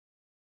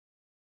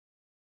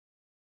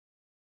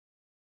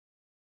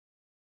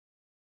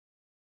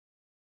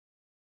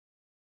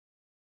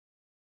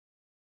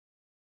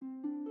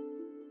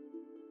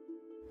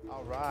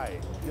All right,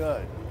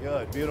 good,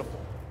 good, beautiful.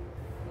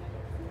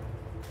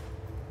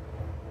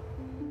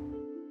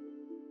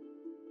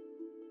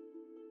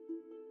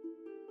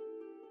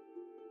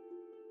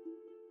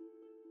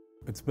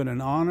 It's been an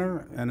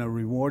honor and a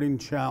rewarding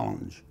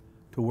challenge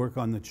to work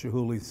on the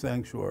Chihuly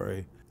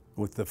Sanctuary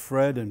with the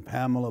Fred and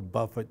Pamela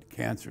Buffett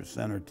Cancer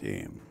Center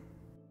team.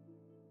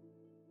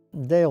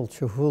 Dale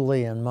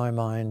Chihuly, in my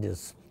mind,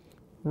 is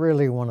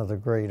really one of the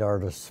great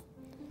artists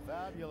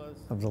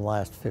of the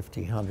last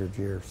 50, 100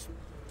 years.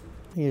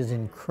 He is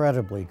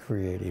incredibly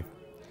creative.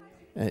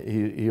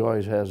 He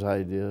always has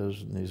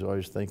ideas, and he's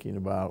always thinking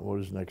about what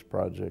his next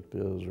project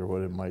is or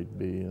what it might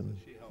be. And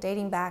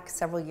dating back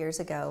several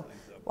years ago,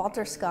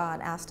 Walter Scott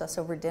asked us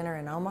over dinner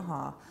in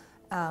Omaha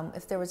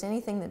if there was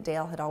anything that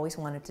Dale had always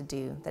wanted to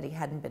do that he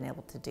hadn't been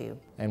able to do.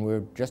 And we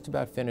were just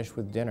about finished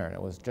with dinner, and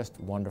it was just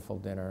a wonderful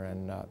dinner.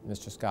 And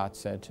Mr. Scott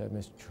said to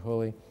Mr.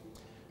 Chihuly,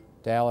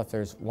 Dale, if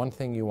there's one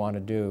thing you want to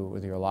do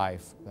with your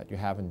life that you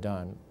haven't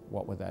done,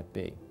 what would that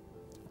be?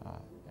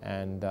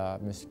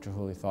 Mr.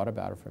 Chihuly thought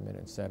about it for a minute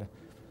and said,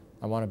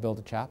 I want to build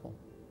a chapel.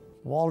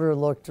 Walter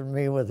looked at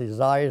me with his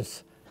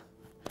eyes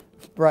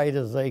bright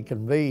as they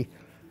can be,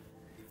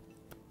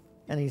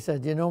 and he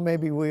said, you know,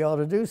 maybe we ought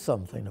to do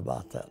something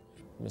about that.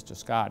 Mr.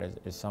 Scott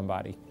is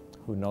somebody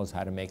who knows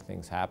how to make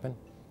things happen.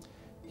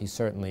 He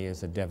certainly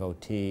is a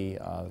devotee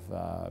of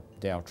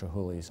Dale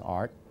Chihuly's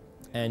art,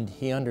 and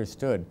he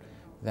understood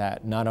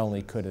that not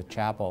only could a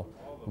chapel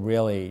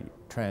really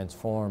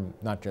transform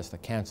not just the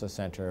cancer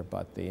center,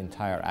 but the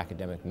entire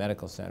academic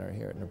medical center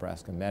here at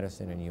Nebraska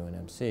Medicine and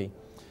UNMC,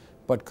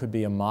 but could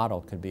be a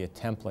model, could be a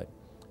template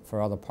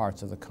for other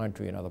parts of the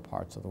country and other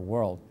parts of the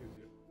world.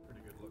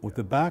 With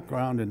a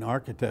background in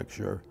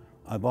architecture,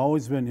 I've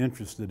always been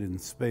interested in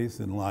space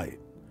and light.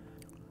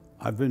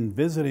 I've been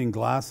visiting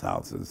glass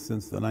houses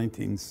since the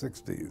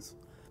 1960s,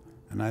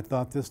 and I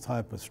thought this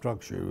type of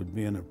structure would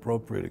be an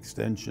appropriate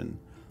extension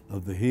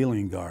of the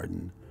Healing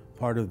Garden,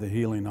 part of the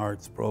Healing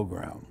Arts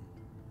program.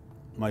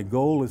 My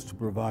goal is to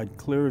provide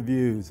clear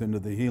views into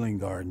the Healing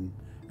Garden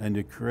and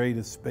to create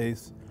a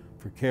space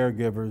for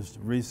caregivers,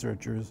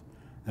 researchers,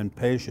 and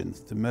patients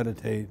to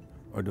meditate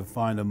or to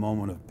find a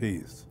moment of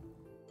peace.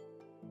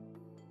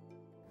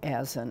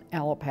 As an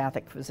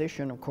allopathic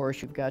physician, of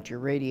course, you've got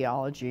your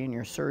radiology and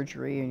your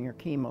surgery and your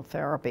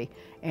chemotherapy,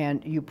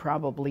 and you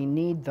probably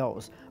need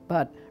those.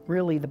 But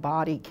really, the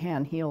body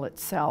can heal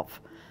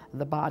itself.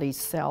 The body's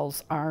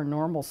cells are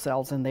normal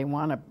cells, and they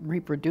want to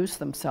reproduce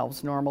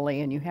themselves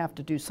normally, and you have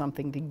to do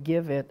something to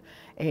give it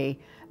a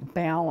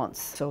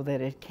balance so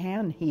that it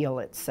can heal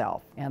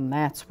itself. And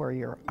that's where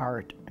your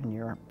art and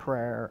your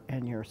prayer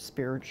and your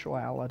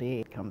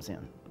spirituality comes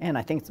in. And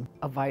I think it's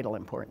of vital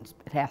importance.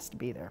 It has to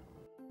be there.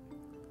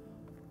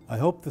 I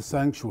hope the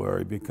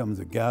sanctuary becomes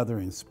a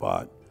gathering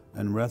spot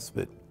and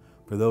respite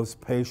for those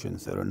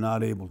patients that are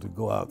not able to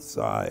go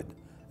outside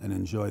and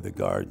enjoy the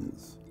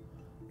gardens.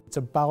 It's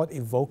about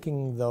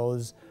evoking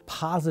those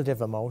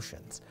positive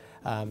emotions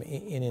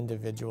in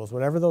individuals,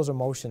 whatever those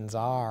emotions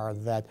are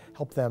that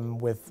help them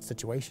with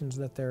situations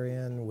that they're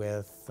in,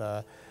 with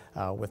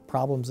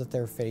problems that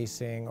they're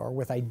facing, or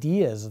with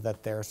ideas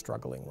that they're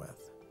struggling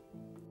with.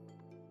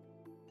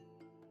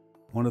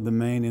 One of the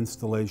main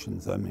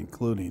installations I'm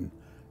including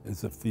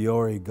is a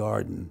Fiori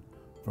garden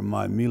from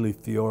my Mille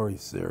Fiori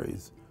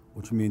series,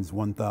 which means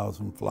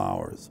 1,000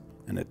 flowers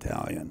in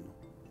Italian.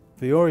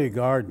 Fiori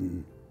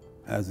garden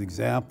has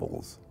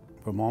examples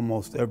from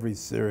almost every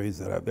series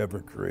that I've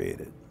ever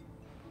created.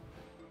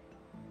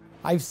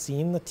 I've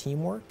seen the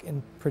teamwork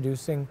in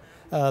producing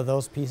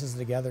those pieces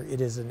together.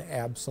 It is an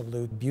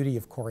absolute beauty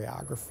of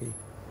choreography.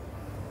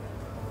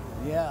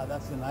 Yeah,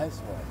 that's a nice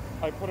one.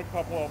 I put a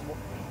couple of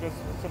just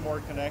some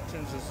more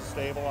connections just to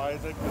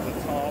stabilize it because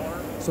it's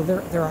taller. So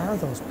there are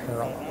those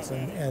parallels,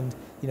 and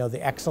you know,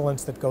 the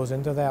excellence that goes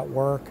into that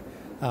work,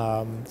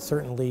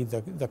 certainly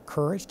the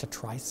courage to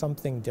try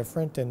something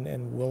different,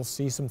 and we'll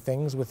see some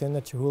things within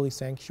the Chihuly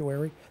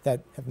Sanctuary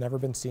that have never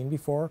been seen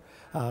before,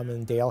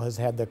 and Dale has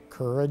had the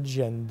courage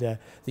and the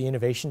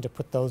innovation to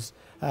put those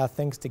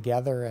things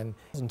together, and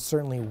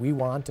certainly we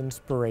want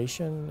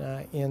inspiration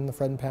in the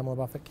Fred and Pamela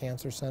Buffett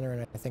Cancer Center,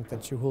 and I think the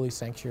Chihuly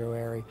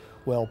Sanctuary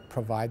will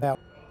provide that.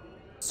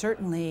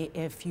 Certainly,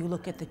 if you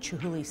look at the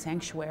Chihuly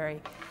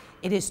Sanctuary,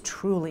 it is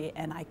truly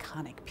an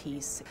iconic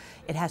piece.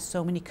 It has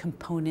so many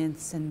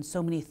components and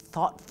so many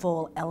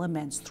thoughtful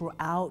elements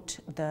throughout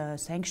the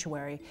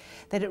sanctuary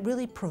that it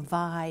really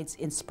provides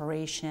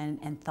inspiration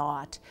and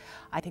thought.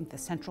 I think the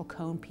central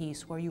cone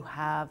piece, where you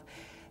have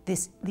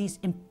these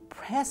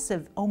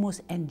impressive,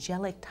 almost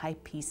angelic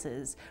type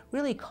pieces,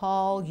 really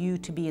call you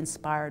to be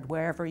inspired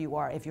wherever you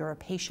are. If you're a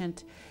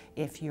patient,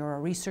 if you're a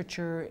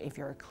researcher, if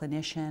you're a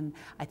clinician,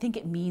 I think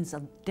it means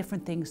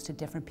different things to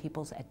different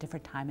people at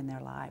different times in their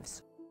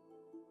lives.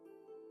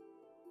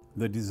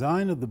 The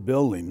design of the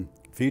building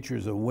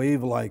features a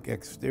wave-like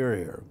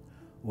exterior,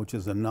 which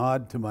is a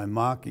nod to my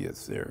Macchia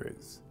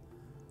series.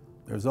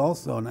 There's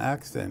also an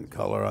accent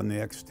color on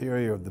the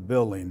exterior of the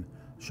building,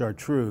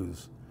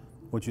 chartreuse,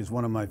 which is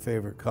one of my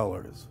favorite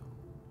colors.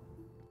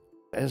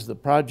 as the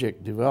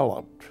project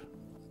developed,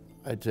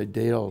 I'd say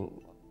Dale,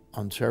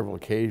 on several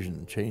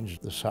occasions,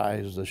 changed the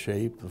size, the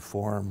shape, the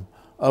form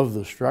of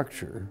the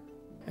structure,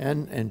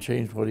 and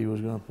changed what he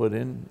was going to put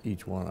in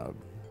each one of them.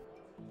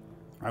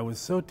 I was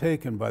so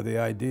taken by the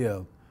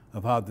idea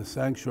of how the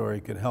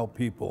sanctuary could help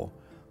people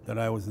that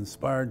I was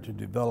inspired to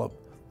develop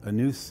a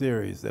new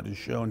series that is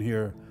shown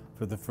here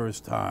for the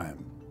first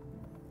time.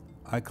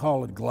 I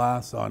call it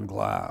Glass on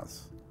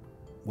Glass.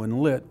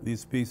 When lit,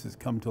 these pieces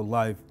come to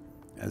life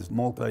as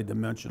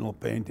multi-dimensional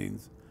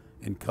paintings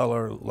in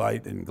color,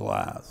 light, and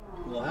glass.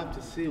 We'll have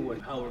to see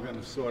how we're going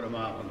to sort them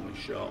out when we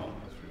show them.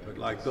 But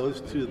like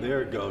those two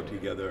there go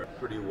together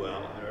pretty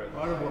well.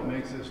 Part of what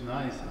makes this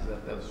nice is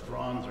that those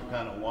fronds are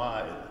kind of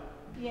wide.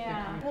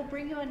 Yeah, we'll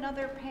bring you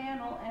another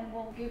panel and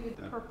we'll give you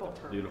the purple.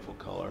 Beautiful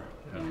color.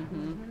 Yeah.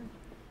 I'm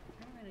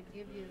gonna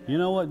give you that. You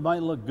know what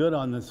might look good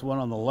on this one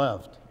on the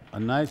left? A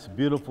nice,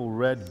 beautiful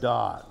red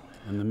dot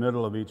in the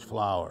middle of each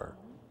flower.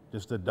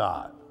 Just a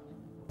dot.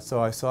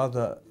 So I saw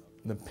the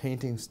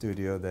painting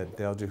studio that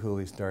Dale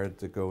Chihuly started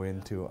to go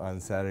into on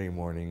Saturday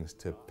mornings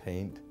to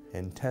paint,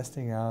 and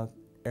testing out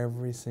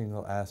every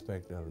single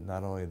aspect of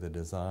not only the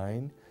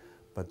design,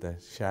 but the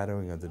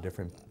shadowing of the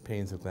different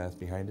panes of glass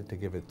behind it to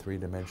give it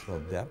three-dimensional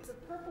depth. The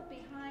purple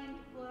behind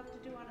we'll have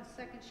to do on a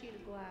second sheet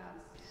of glass.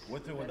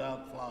 With or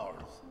without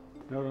flowers?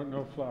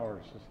 No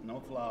flowers.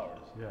 No flowers.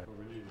 Yeah.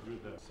 We need to do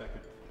the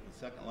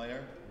second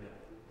layer? Yeah.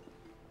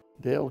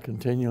 Dale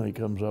continually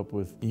comes up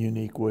with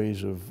unique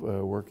ways of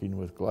working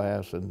with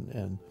glass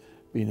and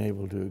being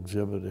able to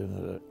exhibit in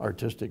an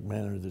artistic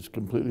manner that's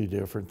completely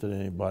different than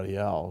anybody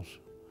else.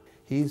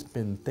 He's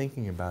been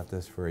thinking about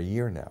this for a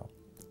year now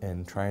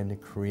and trying to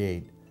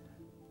create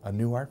a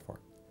new art form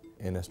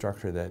in a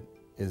structure that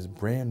is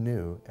brand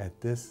new at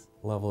this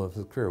level of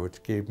his career,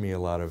 which gave me a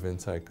lot of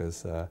insight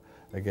because,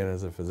 again,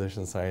 as a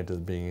physician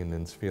scientist being in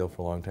this field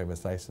for a long time,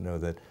 it's nice to know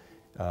that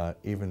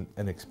even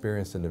an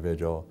experienced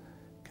individual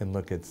can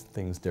look at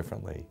things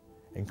differently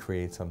and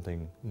create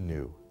something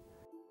new.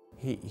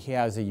 He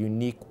has a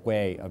unique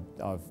way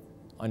of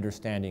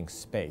understanding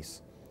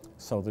space.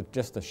 So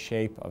just the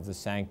shape of the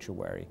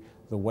sanctuary,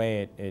 the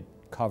way it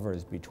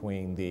covers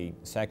between the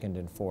second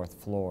and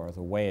fourth floor,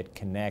 the way it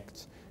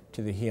connects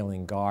to the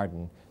healing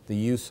garden, the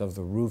use of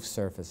the roof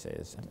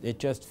surfaces, it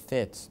just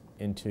fits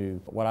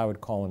into what I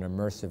would call an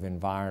immersive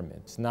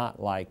environment. It's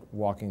not like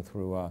walking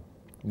through a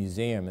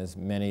museum, as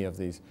many of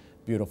these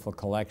beautiful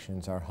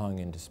collections are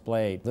hung and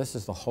displayed. This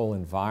is the whole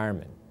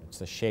environment. It's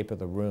the shape of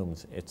the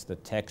rooms, it's the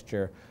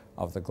texture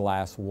of the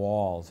glass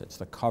walls, it's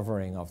the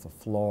covering of the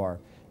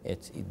floor,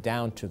 it's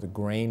down to the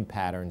grain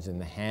patterns in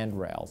the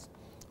handrails.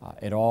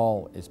 It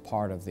all is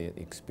part of the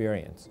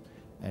experience.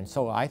 And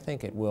so I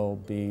think it will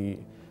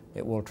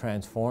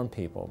transform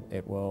people.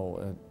 It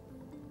will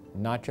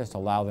not just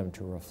allow them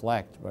to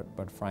reflect,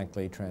 but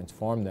frankly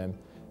transform them,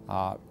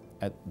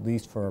 at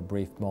least for a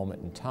brief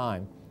moment in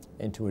time,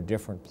 into a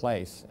different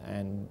place.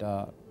 And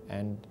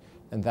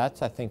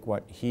that's, I think,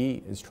 what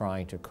he is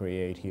trying to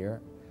create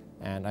here.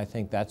 And I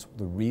think that's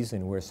the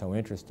reason we're so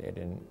interested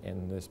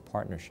in this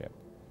partnership.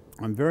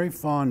 I'm very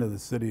fond of the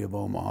city of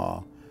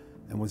Omaha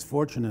and was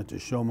fortunate to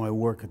show my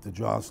work at the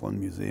Joslin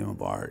Museum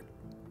of Art.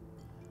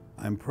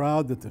 I'm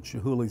proud that the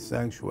Chihuly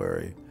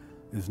Sanctuary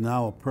is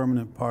now a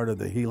permanent part of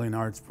the Healing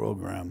Arts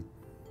program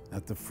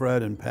at the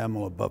Fred and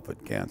Pamela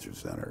Buffett Cancer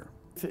Center.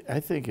 I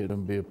think it'll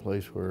be a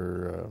place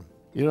where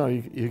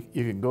you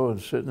can go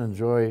and sit and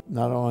enjoy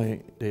not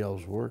only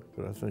Dale's work,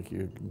 but I think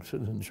you can sit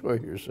and enjoy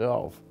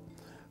yourself.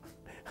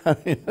 I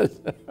mean,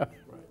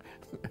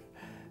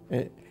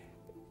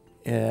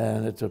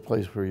 and it's a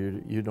place where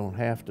you don't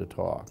have to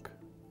talk.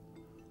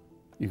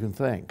 You can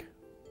think.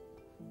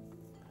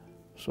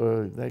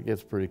 So that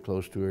gets pretty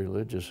close to a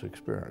religious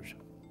experience.